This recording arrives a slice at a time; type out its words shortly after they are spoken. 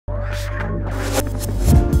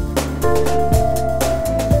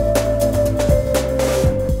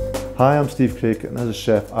Hi, I'm Steve Craik, and as a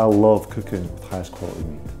chef I love cooking with highest quality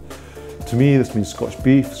meat. To me this means Scottish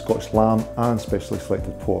beef, Scottish lamb and specially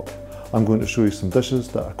selected pork. I'm going to show you some dishes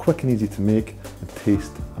that are quick and easy to make and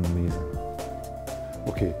taste amazing.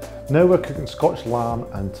 Okay, now we're cooking Scottish lamb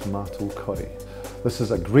and tomato curry. This is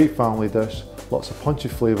a great family dish, lots of punchy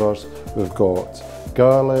flavours. We've got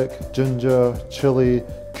garlic, ginger, chilli,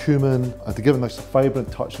 cumin, and to give a nice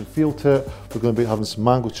vibrant touch and feel to it, we're going to be having some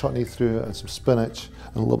mango chutney through it and some spinach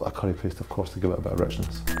and a little bit of curry paste, of course, to give it a bit of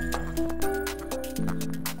richness.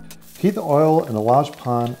 Heat the oil in a large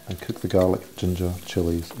pan and cook the garlic, ginger,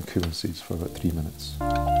 chillies and cumin seeds for about 3 minutes.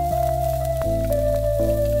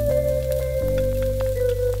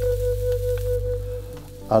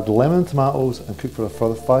 Add lemon and tomatoes and cook for a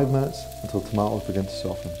further 5 minutes until tomatoes begin to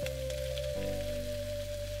soften.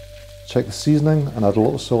 Check the seasoning and add a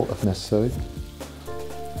little salt if necessary.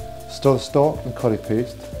 Stir the stock and curry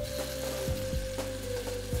paste.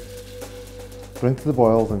 Bring to the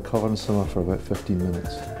boil, then cover and simmer for about 15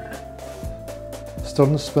 minutes. Stir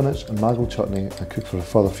in the spinach and mango chutney and cook for a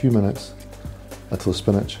further few minutes until the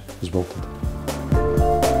spinach is wilted.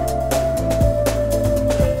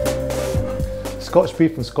 Scottish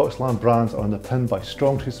beef and Scottish lamb brands are underpinned by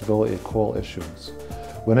strong traceability and quality assurance.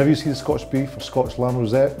 Whenever you see the Scottish beef or Scottish lamb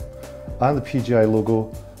rosette and the PGI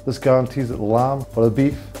logo, this guarantees that the lamb or the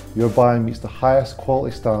beef you're buying meets the highest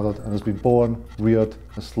quality standard and has been born, reared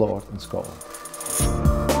and slaughtered in Scotland.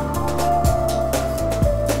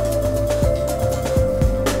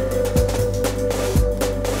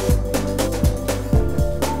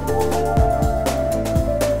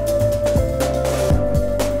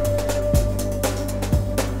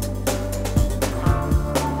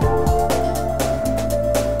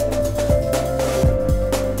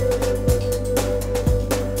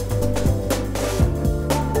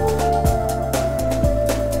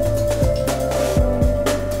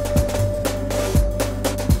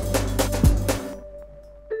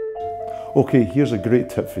 Okay, here's a great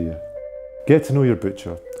tip for you. Get to know your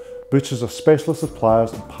butcher. Butchers are specialist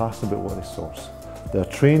suppliers and passionate about what they source. They are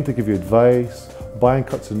trained to give you advice, buying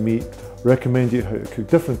cuts of meat, recommend you how to cook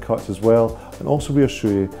different cuts as well, and also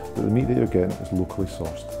reassure you that the meat that you're getting is locally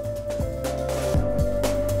sourced.